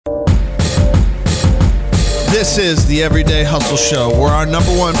This is the Everyday Hustle Show, where our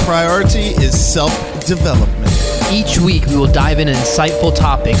number one priority is self-development. Each week, we will dive into insightful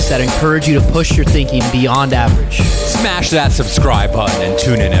topics that encourage you to push your thinking beyond average. Smash that subscribe button and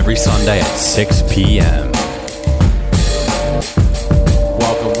tune in every Sunday at 6 p.m.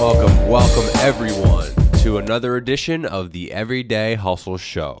 Welcome everyone to another edition of the Everyday Hustle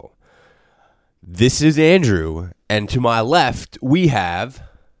Show. This is Andrew, and to my left, we have...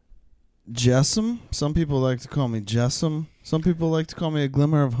 Jessam. Some people like to call me Jessam. Some people like to call me a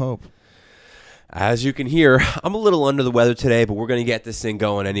glimmer of hope. As you can hear, I'm a little under the weather today, but we're going to get this thing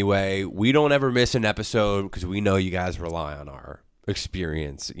going anyway. We don't ever miss an episode because we know you guys rely on our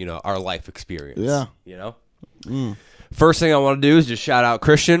experience, our life experience. Yeah. First thing I want to do is just shout out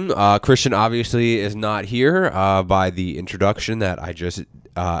Christian. Christian obviously is not here by the introduction that I just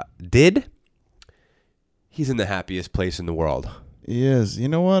did. He's in the happiest place in the world. He is. You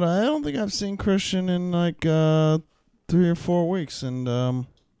know what? I don't think I've seen Christian in like 3 or 4 weeks, and I'm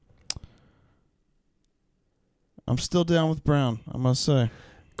still down with Brown, I must say.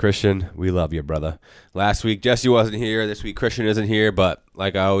 Christian, we love you, brother. Last week, Jesse wasn't here. This week, Christian isn't here. But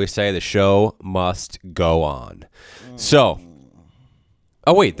like I always say, the show must go on. So,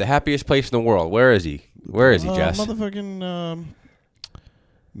 oh, wait, the happiest place in the world. Where is he? Where is he, Jess? Motherfucking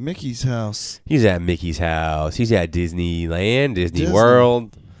Mickey's house. He's at Mickey's house. He's at Disneyland, Disney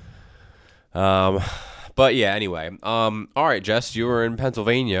World. But yeah, anyway. All right, Jess, you were in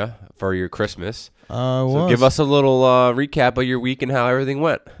Pennsylvania for your Christmas. So give us a little recap of your week and how everything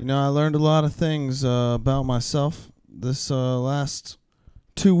went. I learned a lot of things about myself this last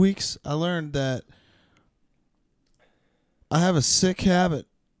 2 weeks. I learned that I have a sick habit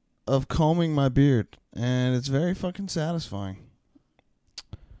of combing my beard, and it's very fucking satisfying.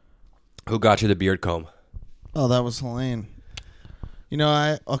 Who got you the beard comb? Oh, that was Helene.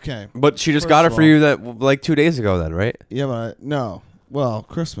 Okay. But she just got it for you like 2 days ago then, right? Yeah, but no. Well,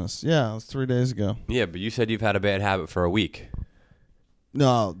 Christmas. Yeah, it was 3 days ago. Yeah, but you said you've had a bad habit for a week.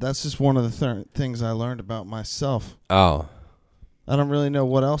 No, that's just one of the things I learned about myself. Oh. I don't really know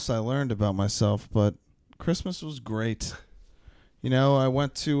what else I learned about myself, but Christmas was great. I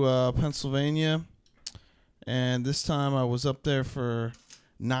went to Pennsylvania, and this time I was up there for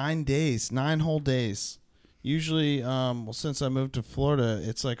 9 days, 9 whole days. Usually, since I moved to Florida,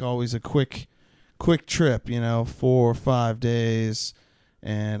 it's like always a quick trip, 4 or 5 days.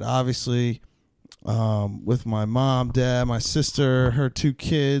 And obviously, with my mom, dad, my sister, her 2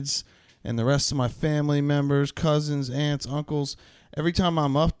 kids, and the rest of my family members, cousins, aunts, uncles, every time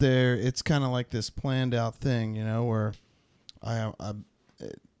I'm up there, it's kind of like this planned out thing, where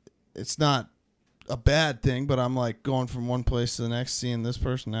it's not a bad thing, but I'm like going from one place to the next, seeing this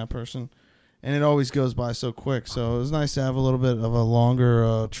person, that person, and it always goes by so quick. So it was nice to have a little bit of a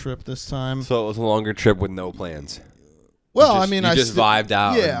longer trip this time. So it was a longer trip with no plans. Well, I just vibed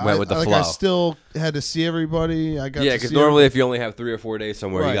out and went with the flow. I still had to see everybody. Because normally if you only have 3 or 4 days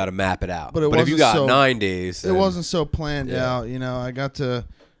somewhere, you got to map it out. But if you got 9 days, it wasn't so planned out. I got to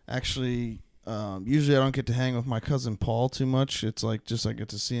actually. Usually I don't get to hang with my cousin Paul too much. It's like just I get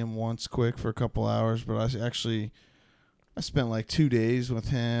to see him once quick for a couple hours. But I spent like 2 days with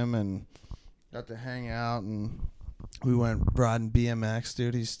him and got to hang out, and we went riding BMX,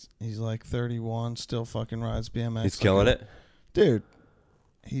 dude. He's like 31, still fucking rides BMX. He's killing it, dude.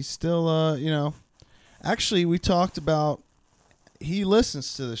 He's still actually we talked about, he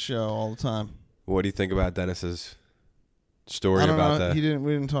listens to the show all the time. What do you think about Dennis's story about that? We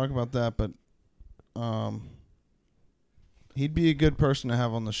didn't talk about that, but he'd be a good person to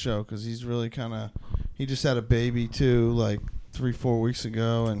have on the show because he's really he just had a baby too, like 3-4 weeks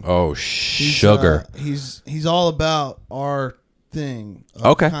ago, and sugar. He's all about our thing.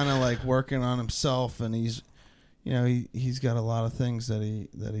 Okay, kind of like working on himself, and he's got a lot of things that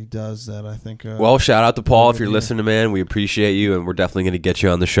he does that I think. Well, shout out to Paul if you're listening, man. We appreciate you, and we're definitely going to get you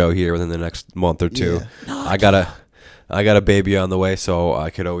on the show here within the next month or two. Yeah. I got a baby on the way, so I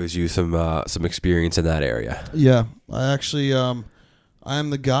could always use some experience in that area. Yeah, I actually I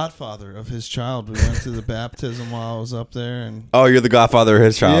am the godfather of his child. We went to the baptism while I was up there, and you're the godfather of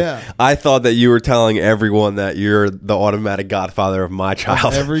his child. Yeah, I thought that you were telling everyone that you're the automatic godfather of my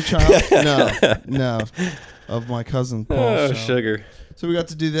child. Of every child? No, of my cousin Paul. Oh, sugar. So we got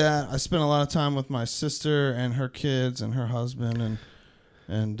to do that. I spent a lot of time with my sister and her kids and her husband,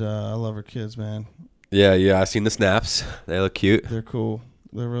 and I love her kids, man. Yeah, I've seen the snaps. They look cute. They're cool.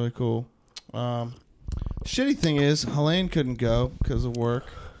 They're really cool. Shitty thing is, Helene couldn't go because of work,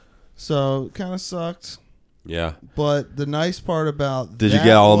 so it kind of sucked. Yeah. But the nice part about Did you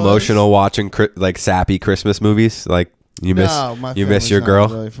get all emotional watching like sappy Christmas movies? Like You miss No, my you miss family's your not girl.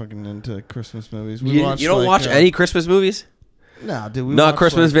 really fucking into Christmas movies. You don't watch any Christmas movies? No, dude. We Not watch,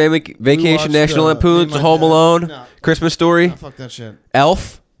 Christmas like, Vacation, watched, National me Lampoon's, and my Home dad- Alone, No, Christmas Story, no, fuck that shit.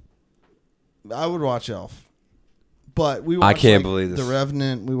 Elf. I would watch Elf, but we. I Watched, can't like, believe this. The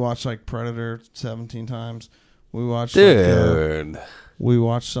Revenant. We watched like Predator 17 times. We watched. Like, Dude. we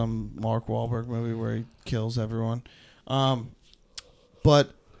watched some Mark Wahlberg movie where he kills everyone.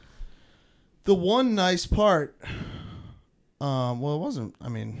 But the one nice part, well, it wasn't. I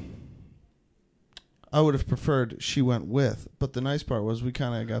mean, I would have preferred she went with, but the nice part was we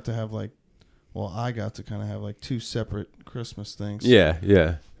kind of got to have like, well, I got to kind of have like two separate Christmas things. Yeah,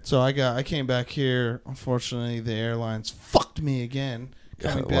 yeah. So I came back here. Unfortunately, the airlines fucked me again.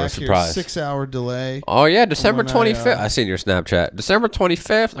 Coming What a back here, surprise. 6-hour delay. Oh yeah, December When I, 25th. I seen your Snapchat. December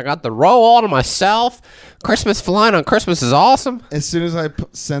 25th. I got the roll all to myself. Christmas flying on Christmas is awesome. As soon as I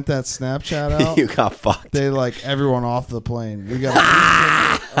sent that Snapchat out, You got fucked. they like everyone off the plane. We got.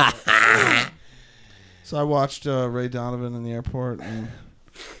 So I watched Ray Donovan in the airport,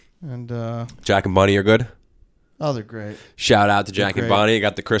 and Jack and Bunny are good. oh, they're great. Shout out to Jack and great. Bunny.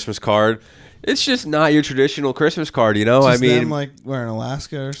 Got the Christmas card. It's just not your traditional Christmas card, you know. Just I mean, them, like wearing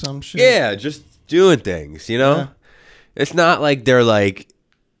Alaska or some shit. yeah, just doing things, you know. Yeah. It's not like they're like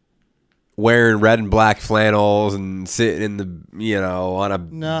wearing red and black flannels and sitting in the, on a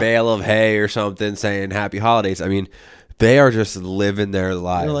No. bale of hay or something saying happy holidays. I mean, they are just living their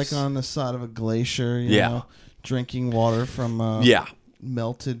lives. They're like on the side of a glacier. You Yeah. know, drinking water from yeah.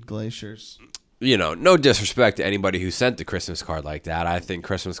 melted glaciers. No disrespect to anybody who sent the Christmas card like that. I think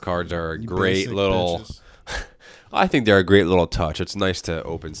Christmas cards are a You great basic little. bitches. I think they're a great little touch. It's nice to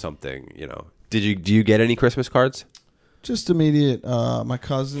open something. Do you get any Christmas cards? Just immediate. My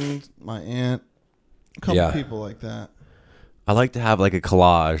cousin, my aunt, a couple Yeah. people like that. I like to have like a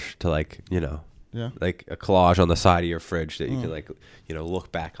collage to Yeah. like a collage on the side of your fridge that you can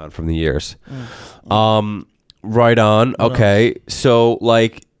look back on from the years. Right on. What Okay. So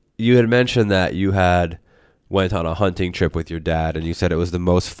like you had mentioned that you had went on a hunting trip with your dad and you said it was the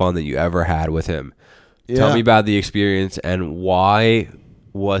most fun that you ever had with him. Tell Yeah. me about the experience and why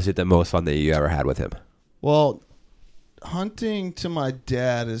was it the most fun that you ever had with him? Well, hunting to my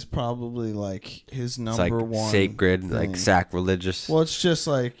dad is probably like his It's number like one sacred, like thing. sacrilegious. Well, it's just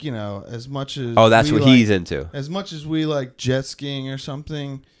like, as much as Oh, that's we what like, he's into. As much as we like jet skiing or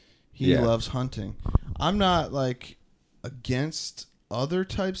something, he Yeah. loves hunting. I'm not like against other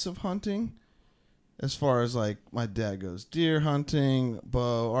types of hunting. As far as like my dad goes, deer hunting,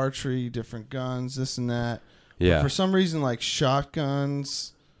 bow, archery, different guns, this and that. Yeah. But for some reason, like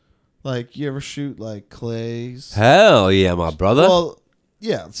shotguns, like you ever shoot like clays? Hell yeah, my brother. Well,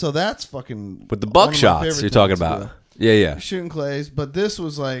 yeah. So that's fucking With the one of my buckshots favorite you're talking things to about. Yeah, yeah. do. Shooting clays, but this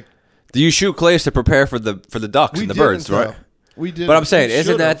was like Do you shoot clays to prepare for the ducks and the birds, didn't, right? though. We did. But I'm saying,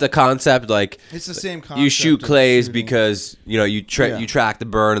 isn't that the concept? Like It's the same concept. you shoot of clays shooting. because you Yeah. you track the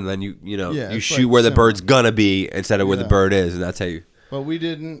bird and then you Yeah, you it's shoot like where the similar. bird's gonna be instead of where the Yeah. bird is, and that's how you. But we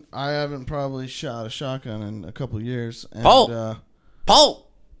didn't. I haven't probably shot a shotgun in a couple years. And, Paul! Paul.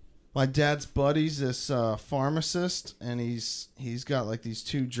 my dad's buddy's this pharmacist, and he's got like these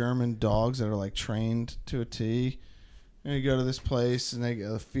two German dogs that are like trained to a T. And you go to this place, and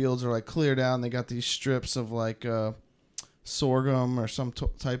the fields are like cleared out, and they got these strips of like sorghum or some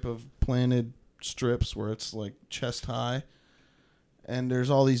type of planted strips where it's like chest high. And there's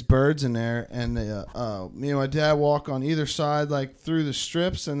all these birds in there, and me and my dad walk on either side, like through the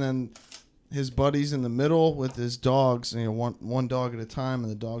strips, and then his buddy's in the middle with his dogs, and one dog at a time,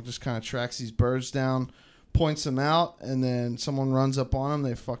 and the dog just kind of tracks these birds down, points them out, and then someone runs up on them,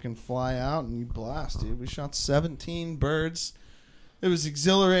 they fucking fly out, and you blast, dude. We shot 17 birds. It was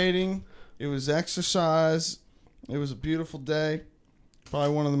exhilarating. It was exercise. It was a beautiful day.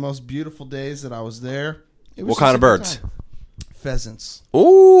 Probably one of the most beautiful days that I was there. It was What kind just of a good birds? time. Pheasants.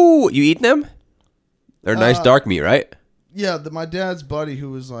 Ooh, you eat them? They're nice dark meat, right? Yeah, my dad's buddy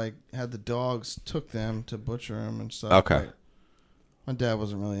who was like had the dogs took them to butcher them and stuff. Okay. but my dad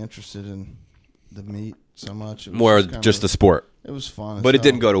wasn't really interested in the meat so much. It was More kind just of, the sport, It was fun. as but it hell.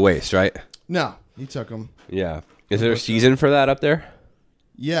 didn't go to waste, right? No, he took them. Yeah. Is there a season for that up there?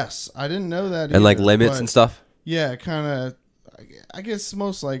 Yes, I didn't know that. And like either, limits but and stuff? Yeah, kind of. I guess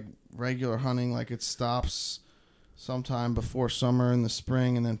most like regular hunting, like it stops sometime before summer in the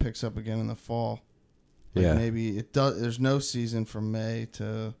spring and then picks up again in the fall. Like Yeah. maybe it does. There's no season from May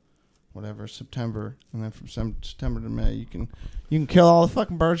to whatever September, and then from September to May you can kill all the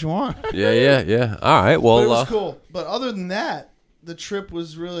fucking birds you want. Yeah. All right. Well, But it was cool. But other than that, the trip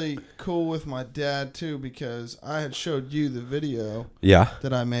was really cool with my dad too, because I had showed you the video yeah.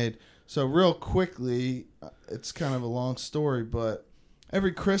 that I made. So real quickly, it's kind of a long story, but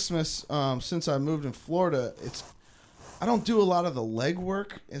every Christmas since I moved in Florida, I don't do a lot of the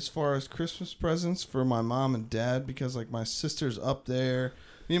legwork as far as Christmas presents for my mom and dad because like my sister's up there.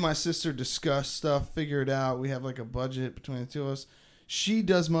 Me and my sister discuss stuff, figure it out. We have like a budget between the two of us. She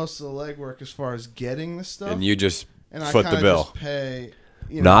does most of the legwork as far as getting the stuff, And you just and I foot the kinda bill. just pay.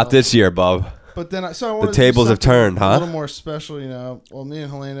 Not this year, bub. But then I wanted The to do tables have something turned, a huh? little more special, you know. Well, me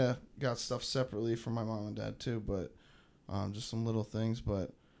and Helena got stuff separately from my mom and dad too, but just some little things.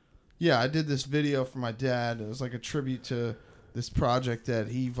 But yeah, I did this video for my dad. It was like a tribute to this project that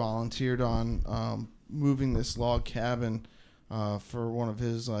he volunteered on, moving this log cabin for one of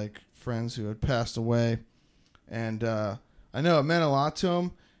his like friends who had passed away, and I know it meant a lot to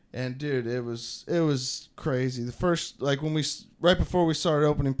him. And dude, it was crazy. The first, like right before we started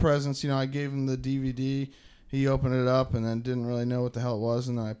opening presents, you know, I gave him the DVD. He opened it up and then didn't really know what the hell it was,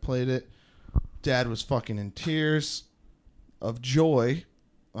 and then I played it. Dad was fucking in tears of joy.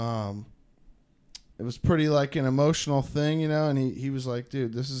 It was pretty like an emotional thing, you know, and he was like,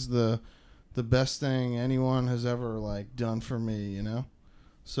 dude, this is the best thing anyone has ever like done for me, you know.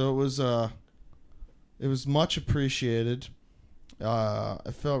 So it was much appreciated.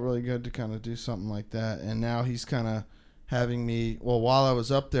 It felt really good to kind of do something like that, and now he's kind of having me. Well, while I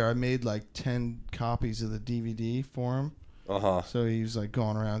was up there, I made like 10 copies of the DVD for him. So he was like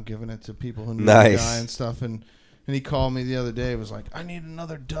going around giving it to people who knew the guy and stuff, and he called me the other day. It was like, I need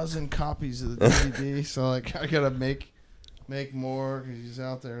another dozen copies of the DVD. So like I gotta make more because he's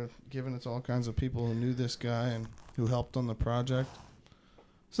out there giving it to all kinds of people who knew this guy and who helped on the project.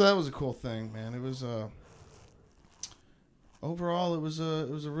 So that was a cool thing, man. It was overall, it was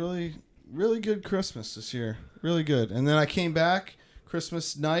a really, really good Christmas this year. Really good. And then I came back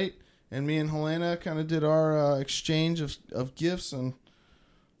Christmas night, and me and Helena kind of did our exchange of gifts, and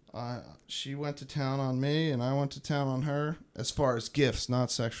she went to town on me, and I went to town on her as far as gifts,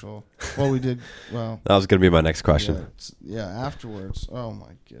 not sexual. Well, we did, well. That was going to be my next question. Yeah, afterwards. Oh,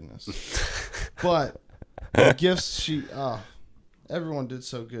 my goodness. But the gifts, everyone did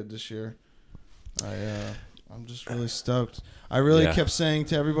so good this year. I'm just really stoked. I really kept saying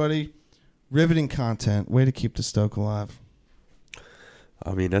to everybody, riveting content, way to keep the stoke alive.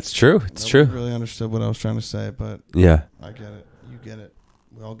 I mean, that's true. It's Nobody true. really understood what I was trying to say, but Yeah. I get it. You get it.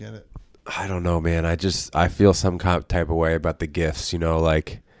 We all get it. I don't know, man. I feel some type of way about the gifts, you know,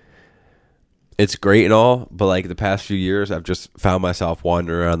 like it's great and all, but like the past few years, I've just found myself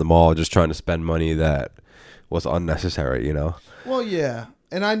wandering around the mall just trying to spend money that was unnecessary, you know? Well, yeah.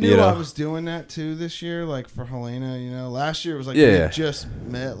 And I knew You know? I was doing that too this year, like for Helena, you know. Last year was like we had just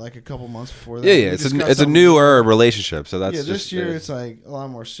met like a couple months before that. Yeah, yeah. It's a newer relationship, so that's this year it's like a lot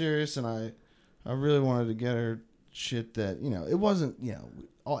more serious, and I really wanted to get her shit that, you know, it wasn't, you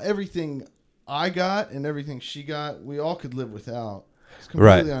know, everything I got and everything she got, we all could live without. It's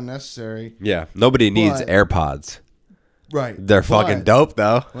completely unnecessary. Yeah, nobody needs AirPods. Right. They're fucking dope,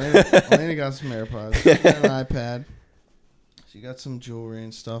 though. Elena got some AirPods. She got an iPad. She got some jewelry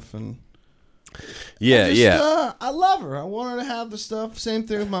and stuff, and I love her. I want her to have the stuff. Same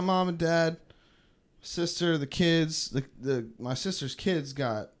thing with my mom and dad, sister, the kids. My sister's kids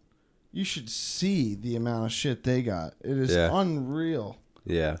got. You should see the amount of shit they got. It is unreal.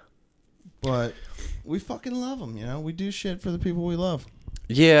 Yeah. But we fucking love them, you know. We do shit for the people we love.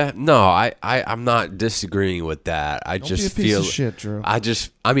 Yeah, no, I'm not disagreeing with that. I Don't just be a piece feel of shit, Drew.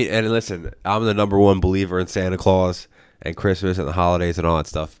 I mean, and listen, I'm the number one believer in Santa Claus and Christmas and the holidays and all that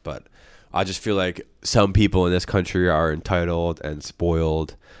stuff, but I just feel like some people in this country are entitled and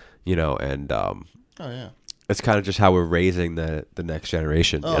spoiled, you know, and it's kind of just how we're raising the next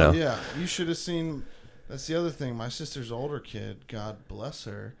generation. Oh, you know? yeah. You should have seen. That's the other thing. My sister's older kid, God bless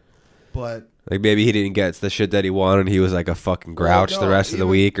her, but like maybe he didn't get the shit that he wanted. He was like a fucking grouch the rest of the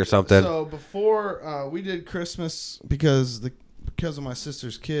week or something. So before we did Christmas because of my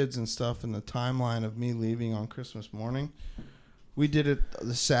sister's kids and stuff, and the timeline of me leaving on Christmas morning, we did it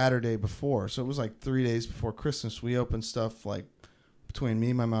the Saturday before. So it was like 3 days before Christmas. We opened stuff like between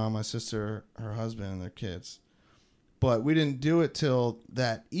me, my mom, my sister, her husband, and their kids. But we didn't do it till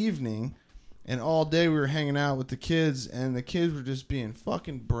that evening. And all day we were hanging out with the kids, and the kids were just being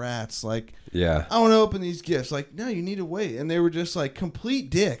fucking brats. Like, yeah, I want to open these gifts. Like, no, you need to wait. And they were just like complete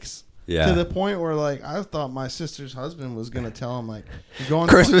dicks. Yeah. To the point where, like, I thought my sister's husband was going to tell him, like, you're going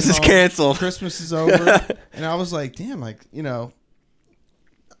Christmas is canceled. Christmas is over. And I was like, damn, like, you know,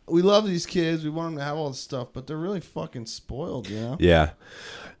 we love these kids. We want them to have all this stuff, but they're really fucking spoiled, you know? Yeah.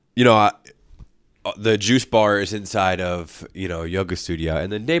 You know, the juice bar is inside of, yoga studio,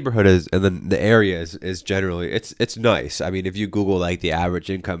 and the neighborhood is, and then the area is generally, it's nice. I mean, if you Google like the average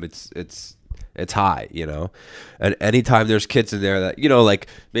income, it's high, and anytime there's kids in there that, like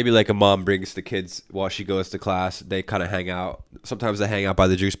maybe like a mom brings the kids while she goes to class, they kind of hang out. Sometimes they hang out by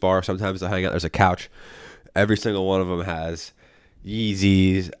the juice bar. Sometimes they hang out. There's a couch. Every single one of them has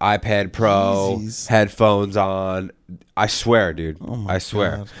Yeezys, iPad Pro, Yeezys. headphones on. I swear, dude. Oh my I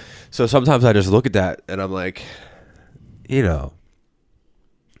swear. God. So sometimes I just look at that and I'm like,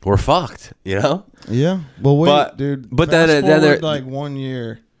 we're fucked, Yeah. Well, wait, But- dude. but fast then forward, they're- like 1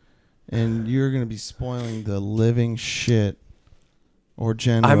 year, and you're gonna be spoiling the living shit, or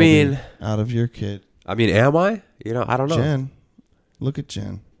Jen. I will be, mean- out of your kid, am I? I don't know. Jen. Look at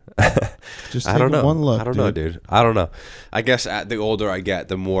Jen. Just take I don't know. one look. I don't know, dude. I don't know. I guess the older I get,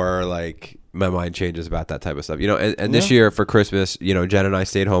 the more like my mind changes about that type of stuff. And this Yeah. year for Christmas, Jen and I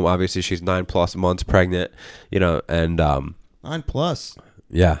stayed home. Obviously, she's 9+ months pregnant. And 9+.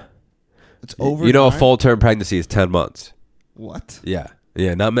 yeah, It's over. a 9? full term pregnancy is 10 months. What? Yeah,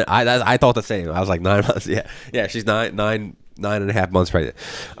 yeah. Not I thought the same. I was like 9 months. Yeah. She's nine and a half months pregnant.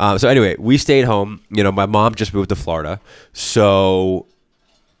 So anyway, we stayed home. My mom just moved to Florida, so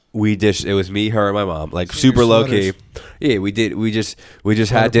it was me, her, and my mom, like super low key. Yeah, we just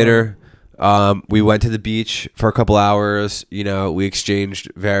had dinner. We went to the beach for a couple hours. We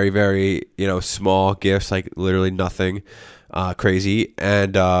exchanged very, very, small gifts, like literally nothing crazy.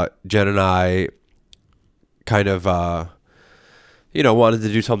 And Jen and I kind of, wanted to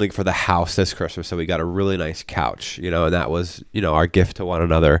do something for the house this Christmas. So we got a really nice couch, and that was, our gift to one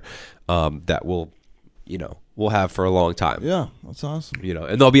another that we'll have for a long time. Yeah, that's awesome.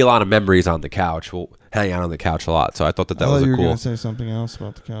 And there'll be a lot of memories on the couch. We'll hang out on the couch a lot. So I thought that I thought was you a were cool. gonna say something else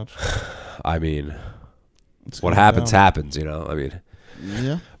about the couch. I mean, It's what going happens, down. happens, I mean,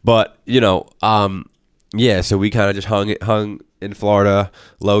 Yeah. but yeah, so we kind of just hung in Florida,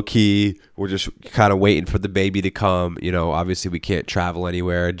 low key. We're just kind of waiting for the baby to come. Obviously we can't travel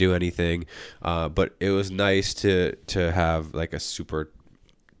anywhere, do anything. But it was nice to have like a super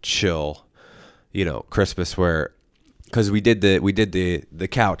chill, Christmas because we did the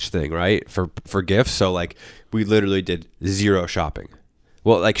couch thing, right? For gifts. So like we literally did zero shopping.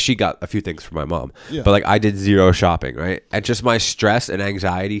 Well, like she got a few things for my mom, Yeah. but like I did zero shopping, right? And just my stress and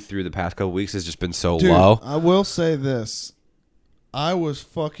anxiety through the past couple weeks has just been so Dude, low. I will say this. I was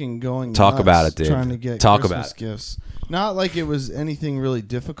fucking going Talk nuts about it, dude. trying to get Talk Christmas about gifts. Not like it was anything really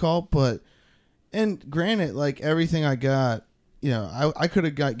difficult, and granted, like everything I got, I could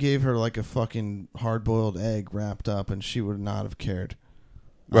have gave her like a fucking hard-boiled egg wrapped up, and she would not have cared.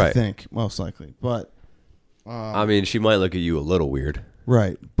 I Right. think most likely, but I mean, she might look at you a little weird.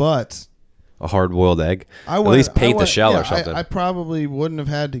 right, but A hard-boiled egg. I At went, least paint the shell yeah, or something. I probably wouldn't have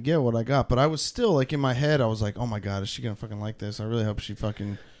had to get what I got, but I was still like in my head. I was like, "Oh my god, is she gonna fucking like this? I really hope she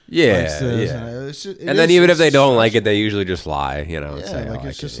fucking Yeah, likes this." yeah. And, it's just, And then even if they don't like it, they usually just lie, and yeah, say, like "I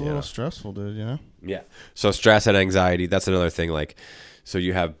it's just it," a little stressful, dude. Yeah. So stress and anxiety, that's another thing. Like, so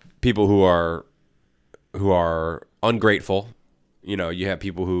you have people who are ungrateful. You have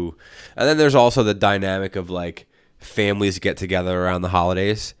people who, and then there's also the dynamic of like families get together around the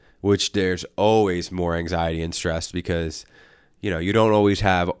holidays, which there's always more anxiety and stress because, you don't always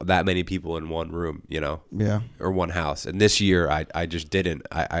have that many people in one room, Yeah, or one house. And this year I just didn't.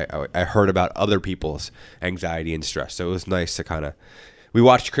 I heard about other people's anxiety and stress. So it was nice to kind of, we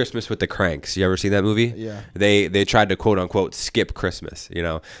watched Christmas with the Cranks. You ever seen that movie? Yeah. They tried to quote unquote skip Christmas,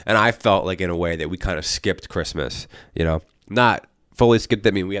 and I felt like in a way that we kind of skipped Christmas, not fully skipped.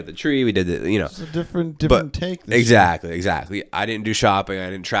 I mean, we had the tree, we did the, it's a different but take. This exactly. I didn't do shopping.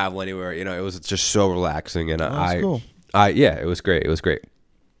 I didn't travel anywhere. It was just so relaxing, and that's cool. yeah, it was great. It was great.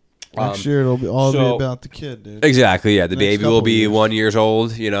 Next year it'll be all so- be about the kid, dude. Exactly, yeah. The Next baby will couple be years. 1 year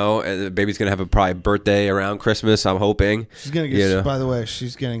old, and the baby's gonna have a probably birthday around Christmas. I'm hoping. She's gonna get. By the way,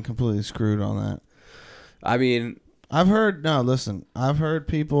 she's getting completely screwed on that. I mean, I've heard. No, listen. I've heard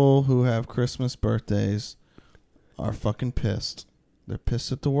people who have Christmas birthdays are fucking pissed. They're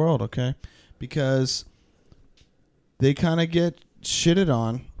pissed at the world, okay? Because they kind of get shitted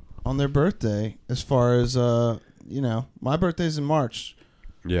on their birthday. As far as my birthday's in March,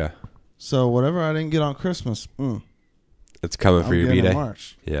 yeah, so whatever I didn't get on Christmas, it's coming I'm for your getting in B-Day.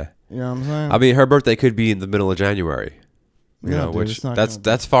 March. Yeah, You know what I'm saying? I mean, her birthday could be in the middle of January. Dude, Which it's not that's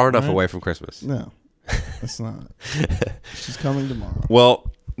gonna be, far enough right? away from Christmas. No, it's not. She's coming tomorrow.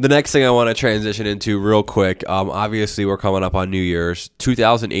 Well, the next thing I want to transition into real quick, obviously we're coming up on New Year's.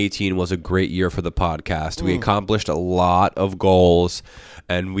 2018 was a great year for the podcast. We accomplished a lot of goals,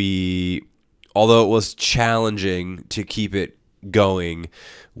 and although it was challenging to keep it going,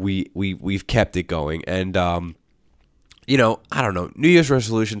 we've kept it going. And you know, I don't know, New Year's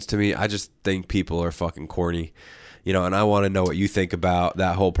resolutions to me, I just think people are fucking corny, you know. And I want to know what you think about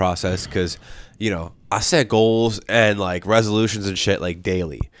that whole process, because, you know, I set goals and like resolutions and shit like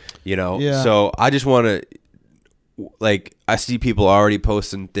daily, you know. Yeah. So I just want to, like, I see people already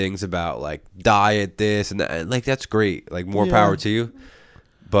posting things about like diet this and that, and like that's great, like more power to you.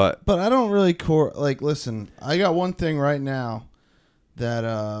 But I don't really like, listen, I got one thing right now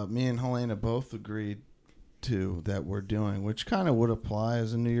that me and Helena both agreed to that we're doing, which kind of would apply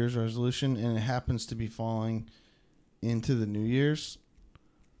as a New Year's resolution, and it happens to be falling into the New Year's.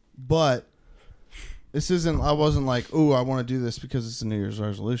 But this isn't, I wasn't like, oh, I want to do this because it's a New Year's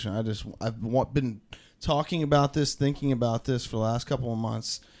resolution. I've been talking about this, thinking about this for the last couple of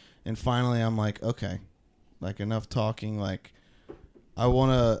months, and finally I'm like, okay, like enough talking, like I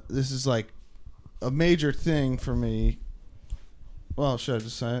want to, this is like a major thing for me. Well, should I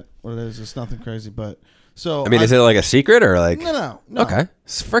just say it? What it is? It's nothing crazy, but so I mean, is it like a secret or like? No. Okay,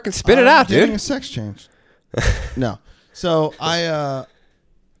 freaking spit it out, getting dude. a sex change. No. So I've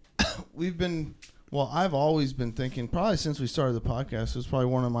always been thinking, probably since we started the podcast, it was probably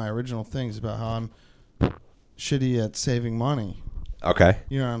one of my original things about how I'm shitty at saving money. Okay.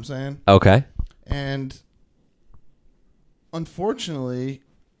 You know what I'm saying? Okay. And unfortunately,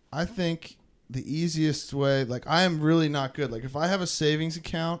 I think the easiest way, like I am really not good. Like if I have a savings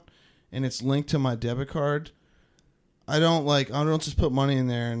account and it's linked to my debit card, I don't just put money in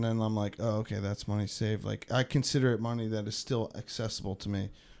there and then I'm like, oh, okay, that's money saved. Like I consider it money that is still accessible to me.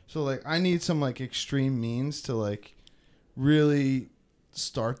 So like I need some like extreme means to like really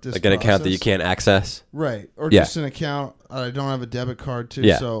start this, like an account that you can't access. Right. Or just an account. I don't have a debit card too.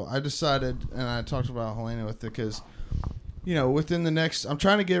 Yeah. So I decided, and I talked about Helena with it, because, you know, within the next, I'm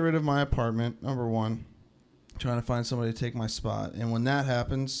trying to get rid of my apartment, number one. I'm trying to find somebody to take my spot. And when that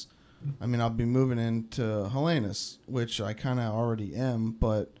happens, I mean, I'll be moving into Helena's, which I kind of already am,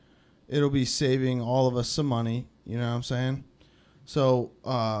 but it'll be saving all of us some money. You know what I'm saying? So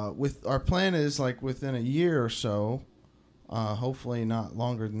with our plan is like within a year or so, hopefully not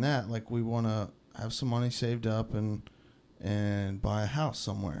longer than that, like we want to have some money saved up and buy a house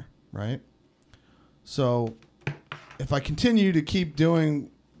somewhere, right? So if I continue to keep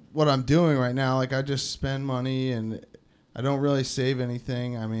doing what I'm doing right now, like I just spend money and I don't really save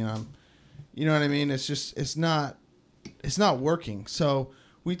anything. I mean, you know what I mean? It's just, it's not working. So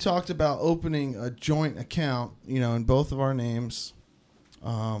we talked about opening a joint account, you know, in both of our names,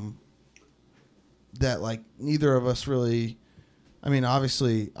 that like neither of us really, I mean,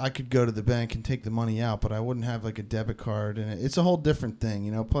 obviously I could go to the bank and take the money out, but I wouldn't have like a debit card, and it's a whole different thing,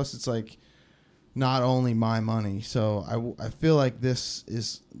 you know, plus it's like not only my money. So I feel like this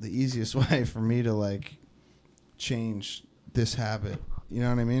is the easiest way for me to like change this habit. You know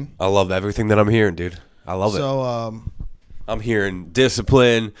what I mean? I love everything that I'm hearing, dude. I love it. So, I'm hearing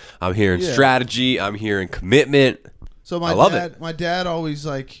discipline. I'm hearing strategy. I'm hearing commitment. So my dad always,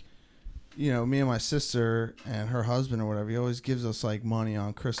 like, you know, me and my sister and her husband or whatever, he always gives us like money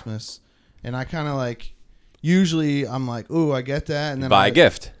on Christmas, and I kind of like, usually I'm like, ooh, I get that, and then buy a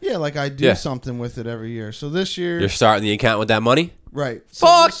gift. Yeah, like I do something with it every year. So this year you're starting the account with that money, right? So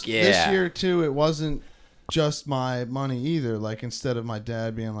Fuck this year too, it wasn't just my money either. Like instead of my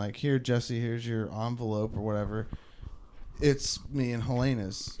dad being like, here, Jesse, here's your envelope or whatever, it's me and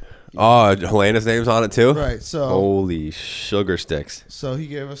Helena's. Oh, Helena's name's on it too? Right. So holy sugar sticks. So he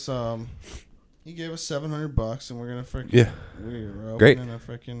gave us $700, and we're gonna freaking we're Great. opening a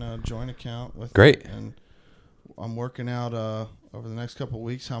freaking joint account with Great. it, and I'm working out over the next couple of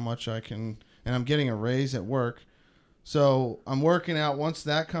weeks how much I can, and I'm getting a raise at work, so I'm working out once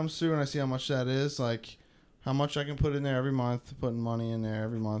that comes through and I see how much that is, like how much I can put in there every month, putting money in there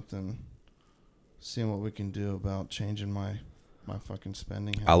every month, and seeing what we can do about changing my fucking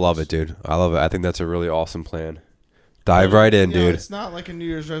spending habits. I love it, dude. I love it. I think that's a really awesome plan. Dive right in, dude. It's not like a New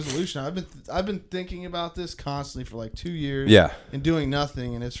Year's resolution. I've been thinking about this constantly for like 2 years. Yeah. And doing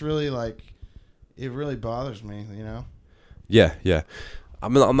nothing, and it's really like, it really bothers me, you know. Yeah, yeah.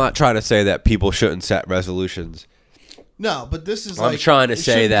 I'm not trying to say that people shouldn't set resolutions. No, but this is I'm trying to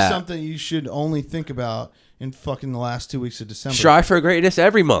say that something you should only think about in fucking the last 2 weeks of December. Strive for greatness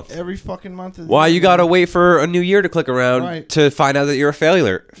every month. Every fucking month. Why you gotta wait for a new year to click around to find out that you're a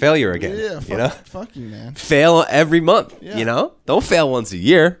failure again? Yeah, fuck you, man. Fail every month. Yeah. You know, don't fail once a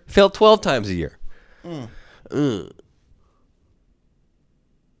year. Fail 12 times a year.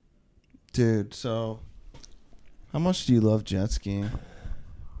 Dude, so how much do you love jet skiing?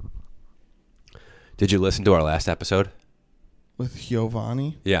 Did you listen to our last episode With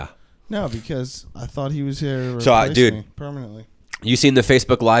Giovanni? Yeah. No, because I thought he was here to So, replace dude, me permanently. You seen the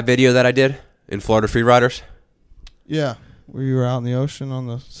Facebook Live video that I did in Florida Free Riders? Yeah. Where you were out in the ocean on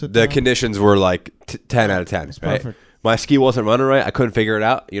the sit The down? conditions were like 10 out of 10. It's Right? perfect. My ski wasn't running right. I couldn't figure it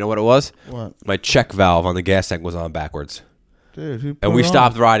out. You know what it was? What? My check valve on the gas tank was on backwards. Dude, who put And we it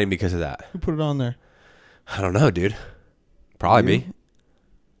stopped on? riding because of that. Who put it on there? I don't know, dude. Probably You? me.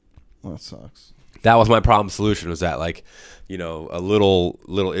 Well, that sucks. That was my problem solution, was that, like, you know, a little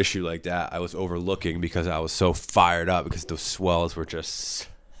issue like that I was overlooking because I was so fired up because those swells were just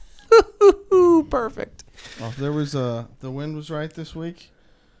perfect. Well, if there was the wind was right this week,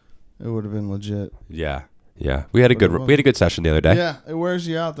 it would have been legit. Yeah. Yeah. We had a But it good good session the other day. Yeah, it wears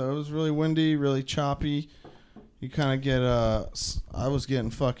you out though. It was really windy, really choppy. You kind of get I was getting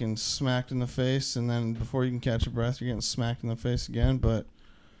fucking smacked in the face, and then before you can catch your breath, you're getting smacked in the face again. But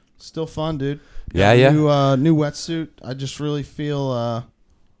still fun, dude. Yeah, yeah. New wetsuit. I just really feel. I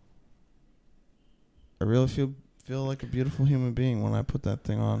really feel like a beautiful human being when I put that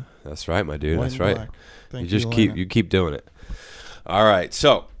thing on. That's right, my dude. White That's and right. black. Thank You just Elena. keep doing it. All right.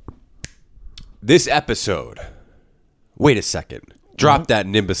 So, this episode. Wait a second. Drop that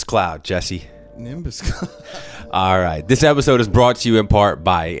Nimbus cloud, Jesse. Nimbus. All right. This episode is brought to you in part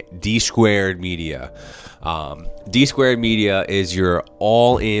by D Squared Media. D Squared Media is your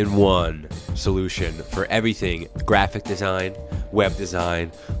all-in-one solution for everything graphic design, web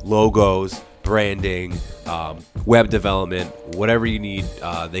design, logos, branding, web development, whatever you need,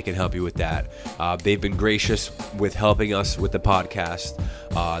 they can help you with that. They've been gracious with helping us with the podcast.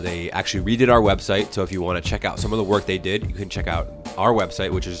 They actually redid our website, so if you want to check out some of the work they did, you can check out our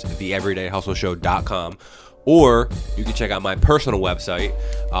website, which is theeverydayhustleshow.com, or you can check out my personal website,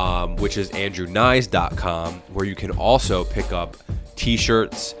 which is andrewnyes.com, where you can also pick up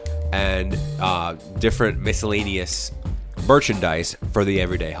t-shirts and different miscellaneous merchandise for the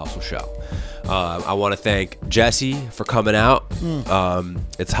Everyday Hustle Show. I want to thank Jesse for coming out.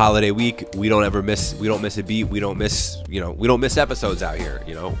 It's holiday week. We don't miss a beat. We don't miss episodes out here.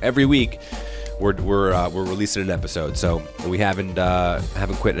 You know, every week we're releasing an episode. So we haven't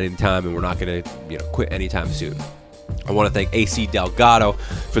quit any time, and we're not gonna quit anytime soon. I want to thank AC Delgado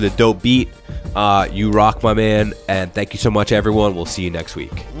for the dope beat. You rock, my man, and thank you so much, everyone. We'll see you next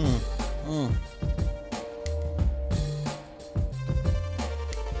week.